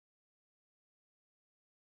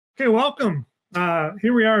Okay, welcome.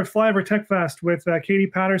 Here we are at Flyover Tech Fest with Katie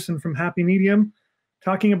Patterson from Happy Medium,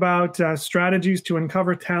 talking about strategies to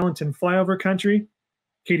uncover talent in flyover country.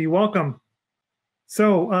 Katie, welcome.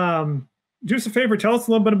 So, do us a favor, tell us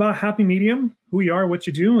a little bit about Happy Medium, who you are, what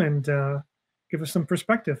you do, and give us some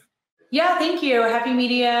perspective. Yeah, thank you. Happy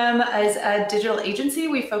Medium is a digital agency.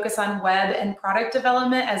 We focus on web and product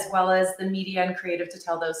development as well as the media and creative to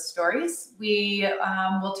tell those stories. We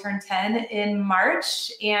will turn 10 in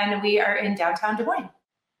March and we are in downtown Des Moines.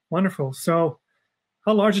 Wonderful. So,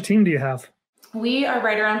 how large a team do you have? We are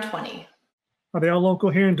right around 20. Are they all local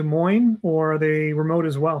here in Des Moines or are they remote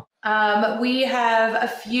as well? We have a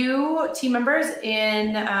few team members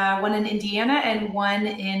in one in Indiana and one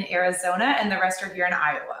in Arizona, and the rest are here in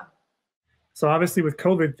Iowa. So obviously with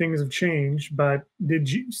COVID, things have changed, but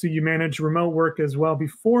so you managed remote work as well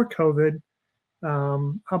before COVID.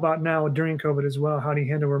 How about now during COVID as well? How do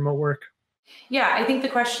you handle remote work? Yeah, I think the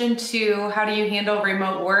question to how do you handle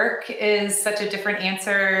remote work is such a different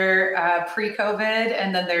answer pre-COVID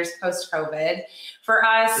and then there's post-COVID. For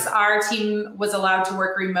us, our team was allowed to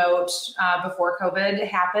work remote before COVID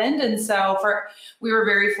happened. And so we were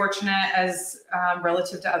very fortunate as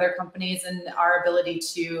relative to other companies in our ability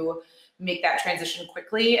to make that transition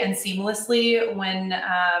quickly and seamlessly when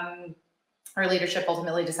our leadership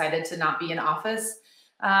ultimately decided to not be in office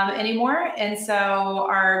anymore. And so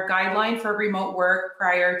our guideline for remote work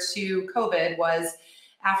prior to COVID was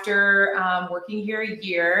after working here a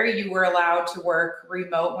year, you were allowed to work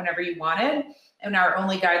remote whenever you wanted. And our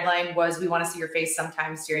only guideline was we want to see your face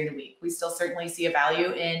sometimes during the week. We still certainly see a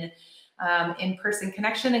value in in-person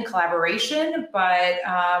connection and collaboration, but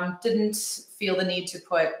didn't feel the need to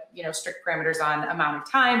put strict parameters on amount of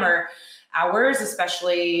time or hours,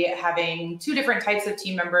 especially having two different types of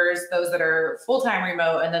team members, those that are full-time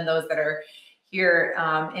remote and then those that are here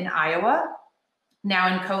in Iowa.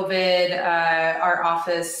 Now in COVID, our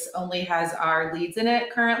office only has our leads in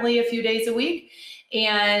it currently a few days a week.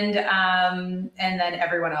 And then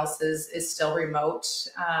everyone else is still remote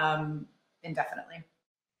indefinitely.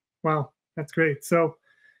 Wow, that's great. So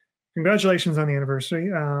congratulations on the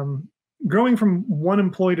anniversary. Growing from one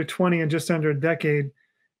employee to 20 in just under a decade,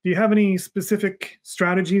 do you have any specific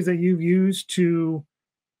strategies that you've used to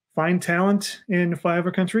find talent in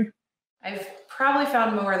flyover country? I've probably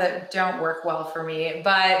found more that don't work well for me,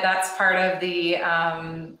 but that's part of the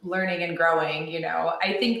learning and growing.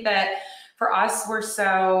 I think that for us, we're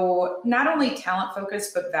so not only talent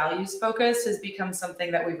focused, but values focused has become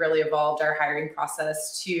something that we've really evolved our hiring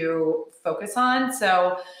process to focus on.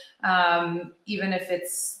 So even if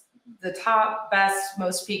it's the top, best,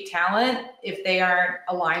 most peak talent, if they aren't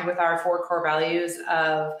aligned with our 4 core values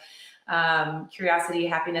of curiosity,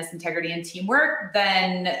 happiness, integrity, and teamwork,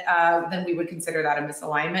 then we would consider that a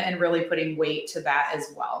misalignment and really putting weight to that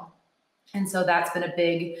as well. And so that's been a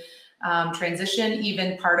big transition.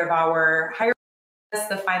 Even part of our hiring process,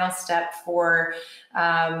 the final step for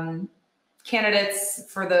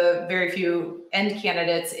candidates, for the very few end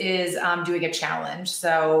candidates, is doing a challenge.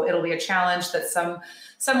 So it'll be a challenge that's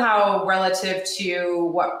somehow relative to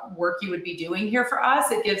what work you would be doing here for us.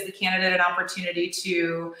 It gives the candidate an opportunity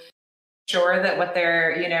to ensure that what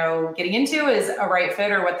they're getting into is a right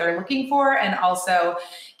fit or what they're looking for, and also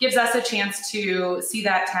gives us a chance to see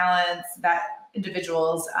that talent, that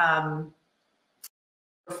individuals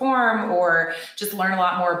perform or just learn a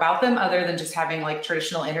lot more about them other than just having like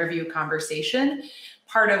traditional interview conversation.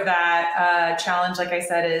 Part of that challenge, like I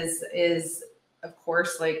said, is of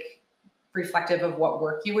course like reflective of what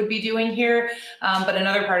work you would be doing here. But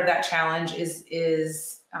another part of that challenge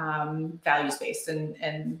is values-based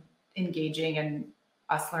and engaging and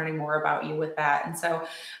us learning more about you with that. And so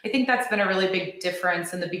I think that's been a really big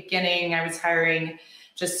difference. In the beginning, I was hiring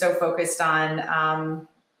just so focused on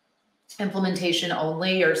implementation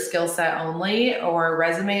only or skill set only or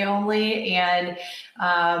resume only, and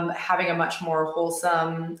having a much more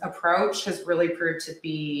wholesome approach has really proved to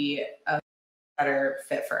be a better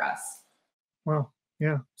fit for us. Wow,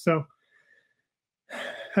 yeah. So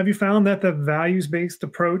have you found that the values-based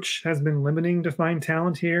approach has been limiting to find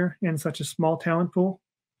talent here in such a small talent pool?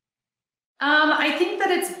 I think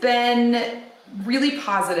that it's been really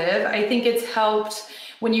positive. I think it's helped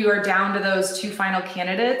when you are down to those 2 final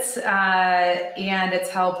candidates, and it's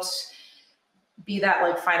helped be that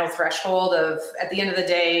like final threshold of, at the end of the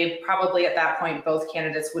day, probably at that point, both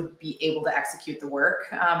candidates would be able to execute the work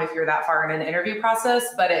if you're that far in an interview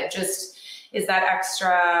process, but it just is that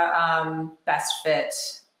extra best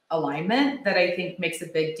fit alignment that I think makes a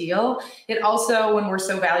big deal. It also, when we're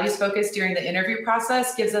so values focused during the interview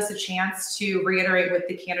process, gives us a chance to reiterate with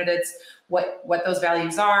the candidates what those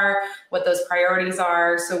values are, what those priorities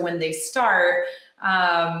are. So when they start,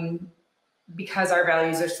 because our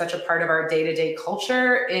values are such a part of our day-to-day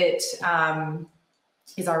culture, it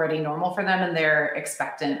is already normal for them and they're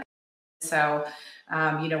expectant. So,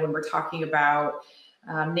 when we're talking about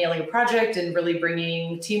nailing a project and really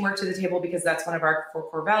bringing teamwork to the table, because that's one of our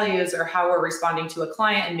core values, or how we're responding to a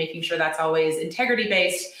client and making sure that's always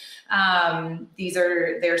integrity-based, these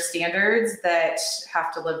are their standards that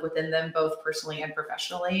have to live within them, both personally and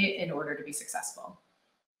professionally, in order to be successful.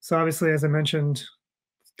 So obviously, as I mentioned,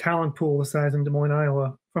 talent pool the size in Des Moines,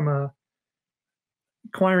 Iowa. From a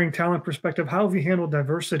acquiring talent perspective, how have you handled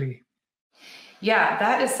diversity? Yeah,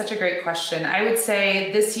 that is such a great question. I would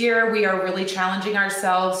say this year we are really challenging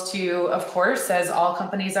ourselves to, of course, as all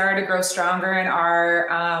companies are, to grow stronger in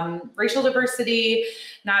our racial diversity,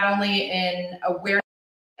 not only in awareness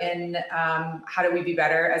and how do we be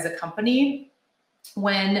better as a company.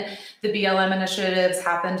 When the BLM initiatives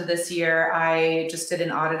happened this year, I just did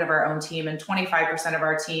an audit of our own team, and 25% of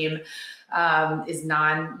our team is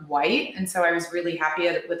non-white. And so I was really happy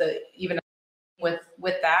even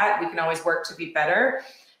with that. We can always work to be better.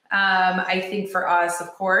 I think for us, of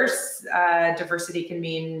course, diversity can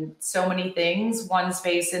mean so many things. One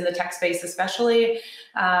space, in the tech space especially,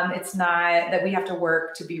 it's not that we have to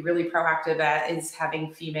work to be really proactive at, is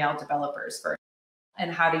having female developers first.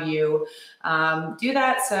 And how do you do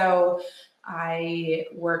that? So I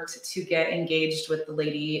worked to get engaged with the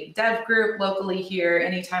lady dev group locally here.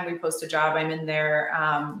 Anytime we post a job, I'm in there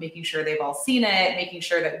making sure they've all seen it, making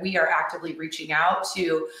sure that we are actively reaching out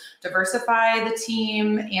to diversify the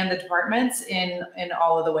team and the departments in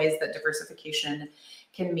all of the ways that diversification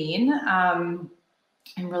can mean.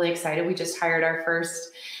 I'm really excited. We just hired our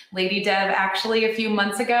first lady dev actually a few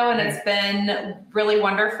months ago, and it's been really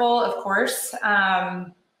wonderful, of course,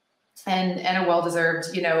 and a well-deserved,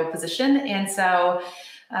 position. And so,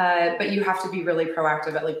 but you have to be really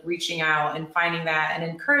proactive at like reaching out and finding that and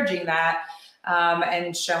encouraging that,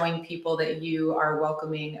 and showing people that you are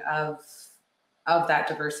welcoming of that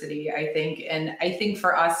diversity, I think. And I think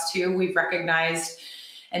for us too, we've recognized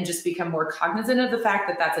and just become more cognizant of the fact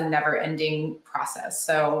that that's a never-ending process.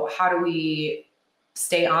 So how do we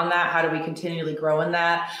stay on that? How do we continually grow in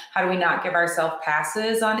that? How do we not give ourselves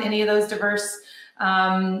passes on any of those diverse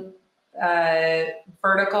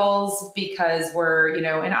verticals because we're, in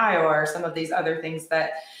Iowa, or some of these other things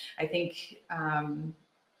that I think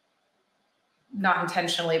not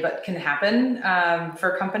intentionally, but can happen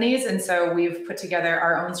for companies. And so we've put together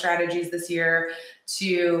our own strategies this year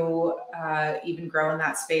to even grow in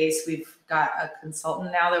that space. We've got a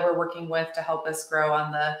consultant now that we're working with to help us grow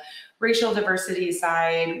on the racial diversity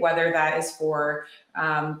side, whether that is for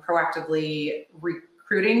proactively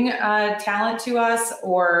recruiting talent to us,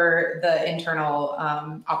 or the internal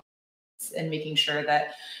operations, and making sure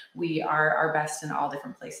that we are our best in all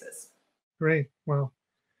different places. Great. Well,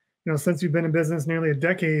 since you've been in business nearly a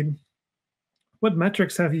decade, what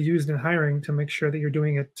metrics have you used in hiring to make sure that you're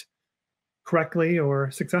doing it correctly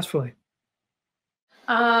or successfully?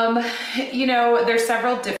 There's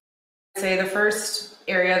several different, I'd say the first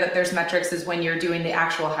area that there's metrics is when you're doing the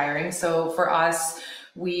actual hiring. So for us,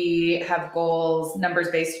 we have goals,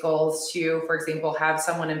 numbers-based goals to, for example, have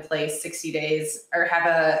someone in place 60 days, or have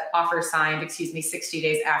a offer signed, 60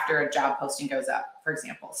 days after a job posting goes up, for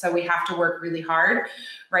example. So we have to work really hard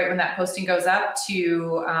right when that posting goes up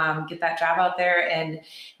to get that job out there and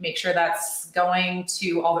make sure that's going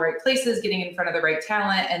to all the right places, getting in front of the right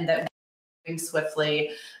talent, and that we're moving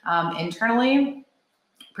swiftly internally.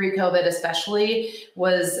 Pre-COVID especially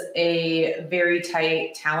was a very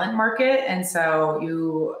tight talent market. And so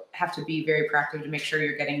you have to be very proactive to make sure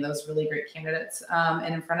you're getting those really great candidates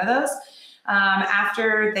and in front of those.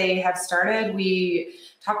 After they have started, we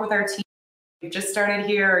talk with our team. You've just started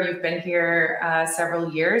here, or you've been here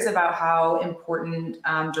several years, about how important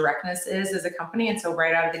directness is as a company. And so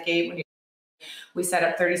right out of the gate, we set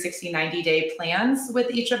up 30, 60, 90-day plans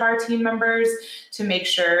with each of our team members to make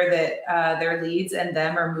sure that their leads and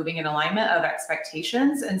them are moving in alignment of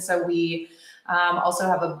expectations. And so we also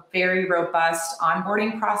have a very robust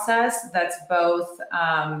onboarding process that's both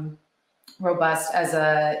robust as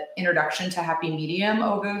an introduction to Happy Medium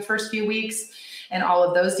over the first few weeks and all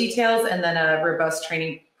of those details, and then a robust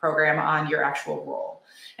training program on your actual role.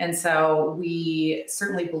 And so we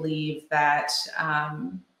certainly believe that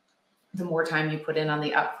the more time you put in on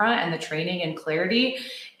the upfront and the training and clarity,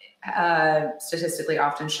 statistically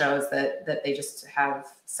often shows that they just have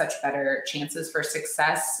such better chances for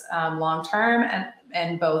success long term,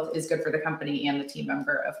 and both is good for the company and the team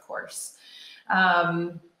member, of course.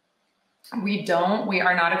 We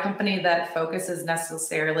are not a company that focuses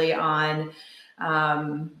necessarily on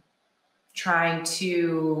trying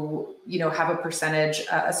to, have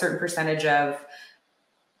a certain percentage of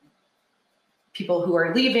people who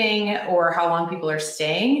are leaving or how long people are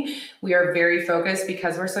staying. We are very focused,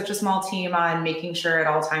 because we're such a small team, on making sure at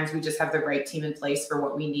all times we just have the right team in place for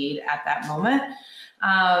what we need at that moment.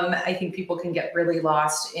 I think people can get really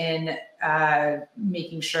lost in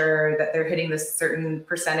making sure that they're hitting this certain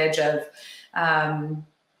percentage of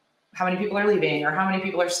how many people are leaving or how many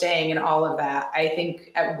people are staying and all of that. I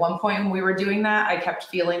think at one point when we were doing that, I kept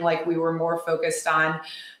feeling like we were more focused on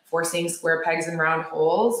forcing square pegs in round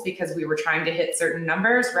holes, because we were trying to hit certain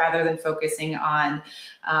numbers rather than focusing on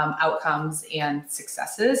outcomes and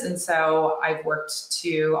successes. And so I've worked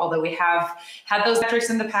to, although we have had those metrics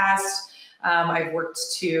in the past, I've worked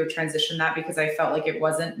to transition that, because I felt like it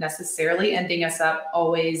wasn't necessarily ending us up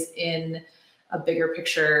always in a bigger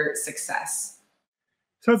picture success.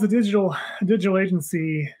 So as a digital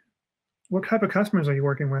agency, what type of customers are you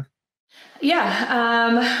working with?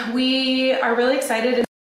 Yeah, we are really excited.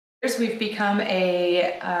 We've become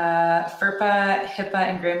a FERPA, HIPAA,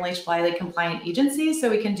 and Graham-Leach-Bliley compliant agency,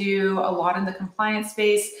 so we can do a lot in the compliance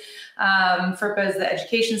space. FERPA is the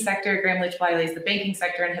education sector, Graham-Leach-Bliley is the banking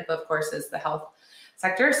sector, and HIPAA, of course, is the health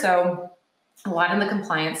sector. So a lot in the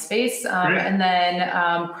compliance space. And then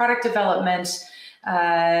product development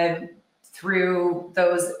through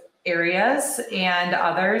those areas and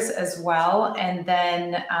others as well. And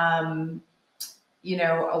then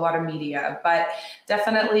a lot of media, but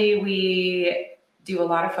definitely we do a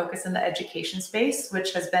lot of focus in the education space,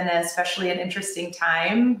 which has been especially an interesting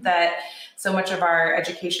time, that so much of our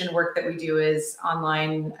education work that we do is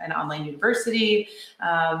online, an online university.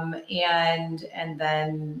 And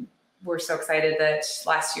then we're so excited that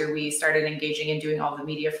last year we started engaging and doing all the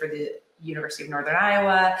media for the University of Northern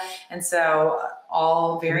Iowa. And so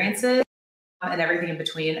all variances and everything in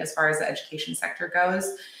between as far as the education sector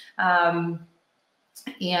goes. And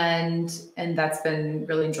that's been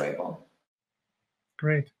really enjoyable.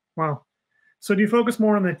 Great. Wow. So do you focus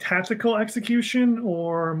more on the tactical execution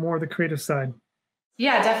or more the creative side?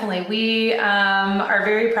 Yeah, definitely. We are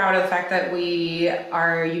very proud of the fact that we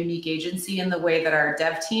are a unique agency in the way that our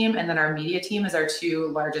dev team and then our media team is our two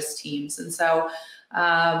largest teams. And so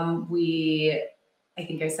I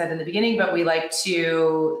think I said in the beginning, but we like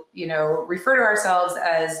to, refer to ourselves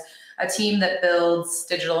as a team that builds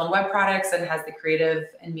digital and web products and has the creative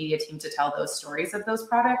and media team to tell those stories of those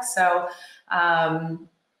products. So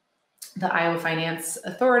the Iowa Finance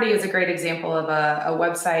Authority is a great example of a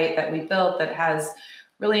website that we built that has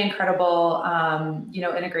really incredible,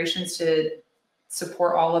 integrations to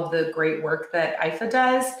support all of the great work that IFA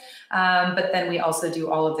does. But then we also do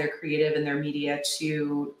all of their creative and their media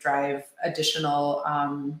to drive additional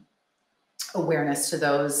awareness to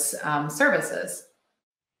those services.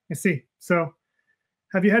 I see. So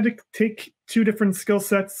have you had to take two different skill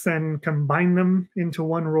sets and combine them into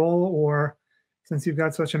one role, or since you've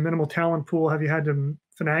got such a minimal talent pool, have you had to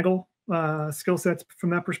finagle skill sets from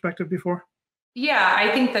that perspective before? Yeah,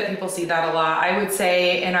 I think that people see that a lot. I would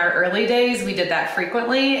say in our early days, we did that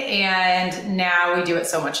frequently, and now we do it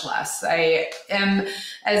so much less. I am,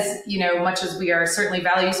 as much as we are certainly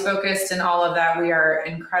values focused and all of that, we are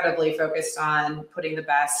incredibly focused on putting the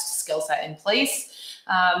best skill set in place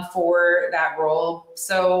for that role.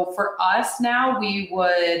 So for us now, we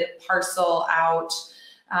would parcel out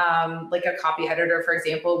like a copy editor, for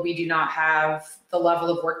example. We do not have the level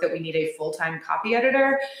of work that we need a full-time copy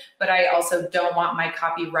editor, but I also don't want my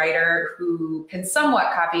copywriter who can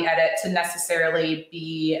somewhat copy edit to necessarily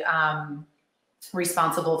be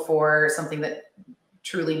responsible for something that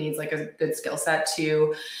truly needs like a good skill set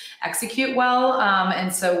to execute well.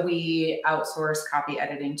 And so we outsource copy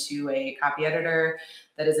editing to a copy editor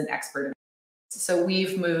that is an expert in it. So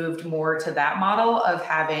we've moved more to that model of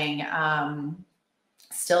having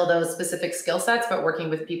still those specific skill sets, but working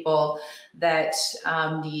with people that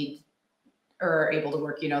need or are able to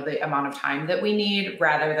work, the amount of time that we need,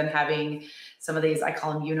 rather than having some of these, I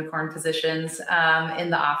call them unicorn positions in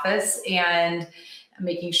the office, and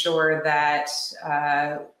making sure that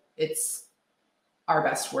it's our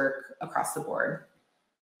best work across the board.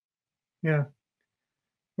 Yeah,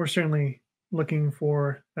 we're certainly looking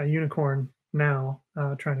for a unicorn now,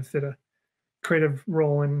 trying to fit a creative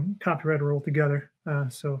role and copyright role together.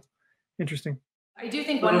 So interesting. I do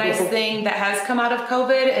think one nice thing that has come out of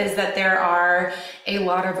COVID is that there are a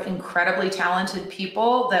lot of incredibly talented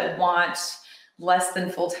people that want less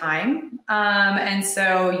than full time. And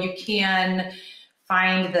so you can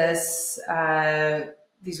find these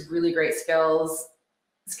really great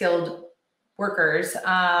skilled workers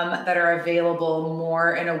that are available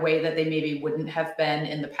more in a way that they maybe wouldn't have been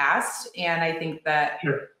in the past. And I think that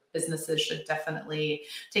businesses should definitely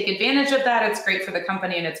take advantage of that. It's great for the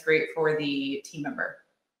company and it's great for the team member.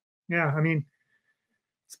 Yeah, I mean,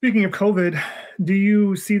 speaking of COVID, do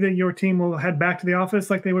you see that your team will head back to the office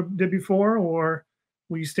like they did before, or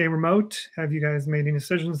will you stay remote? Have you guys made any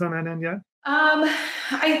decisions on that end yet?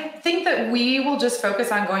 I think that we will just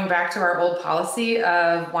focus on going back to our old policy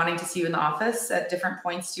of wanting to see you in the office at different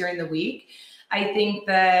points during the week. I think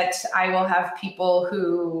that I will have people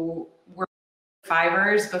who were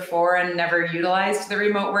Fivers before and never utilized the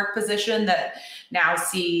remote work position that now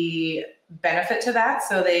see benefit to that,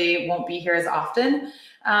 so they won't be here as often,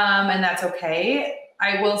 and that's okay.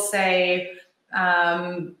 I will say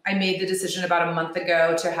I made the decision about a month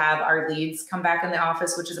ago to have our leads come back in the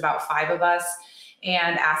office, which is about 5 of us,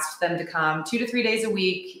 and asked them to come 2 to 3 days a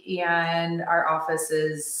week. And our office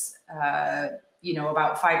is,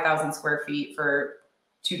 about 5,000 square feet for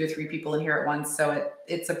 2 to 3 people in here at once. So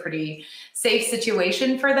it's a pretty safe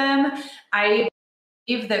situation for them. I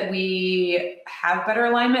believe that we have better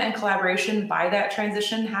alignment and collaboration by that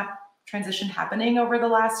transition happening over the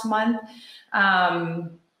last month.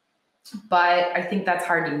 But I think that's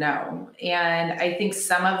hard to know. And I think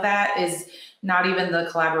some of that is not even the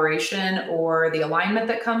collaboration or the alignment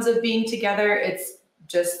that comes of being together. It's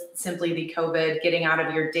just simply the COVID, getting out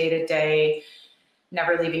of your day-to-day,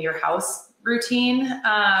 never leaving your house routine,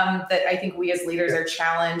 that I think we as leaders are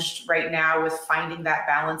challenged right now with finding that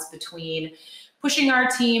balance between pushing our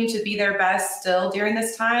team to be their best still during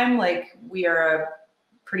this time. Like, we are a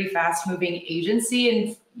pretty fast moving agency,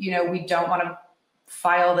 and we don't want to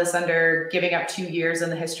file this under giving up 2 years in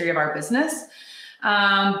the history of our business.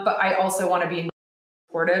 But I also want to be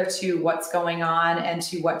supportive to what's going on and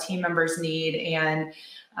to what team members need and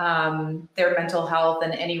their mental health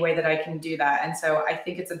in any way that I can do that. And so I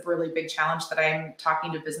think it's a really big challenge that I'm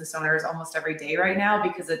talking to business owners almost every day right now,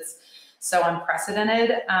 because it's so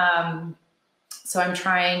unprecedented. So I'm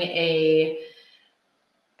trying a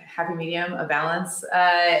happy medium, a balance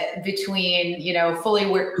between, fully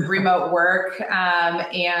remote work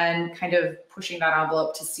and kind of pushing that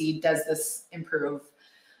envelope to see, does this improve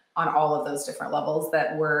on all of those different levels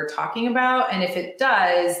that we're talking about? And if it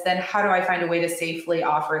does, then how do I find a way to safely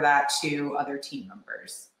offer that to other team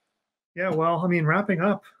members? Yeah, well, I mean, wrapping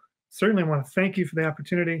up, certainly want to thank you for the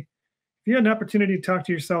opportunity. If you had an opportunity to talk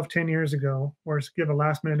to yourself 10 years ago, or just give a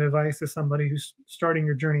last minute advice to somebody who's starting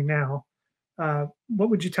your journey now, what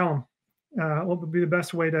would you tell them? What would be the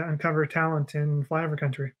best way to uncover talent in flyover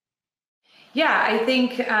country? Yeah, I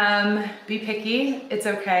think be picky. It's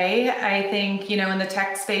okay. I think, in the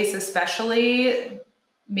tech space especially,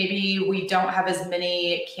 maybe we don't have as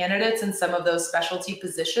many candidates in some of those specialty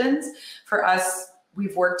positions. For us,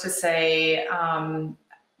 we've worked to say,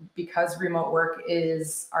 because remote work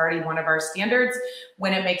is already one of our standards,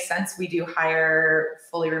 when it makes sense, we do hire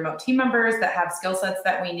fully remote team members that have skill sets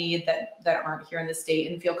that we need that aren't here in the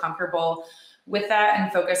state, and feel comfortable with that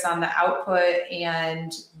and focus on the output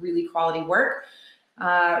and really quality work,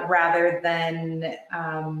 rather than,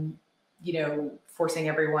 forcing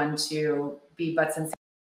everyone to be butts in seats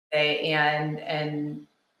and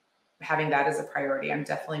having that as a priority. I'm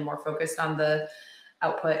definitely more focused on the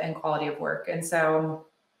output and quality of work. And so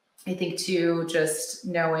I think too, just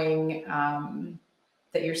knowing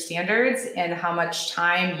that your standards and how much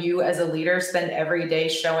time you as a leader spend every day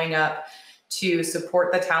showing up to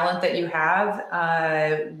support the talent that you have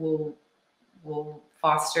will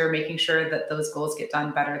foster making sure that those goals get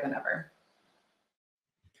done better than ever.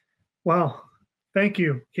 Well, thank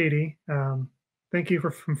you, Katie. Thank you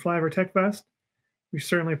from Flyover Tech Fest. We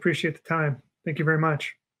certainly appreciate the time. Thank you very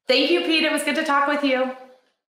much. Thank you, Pete. It was good to talk with you.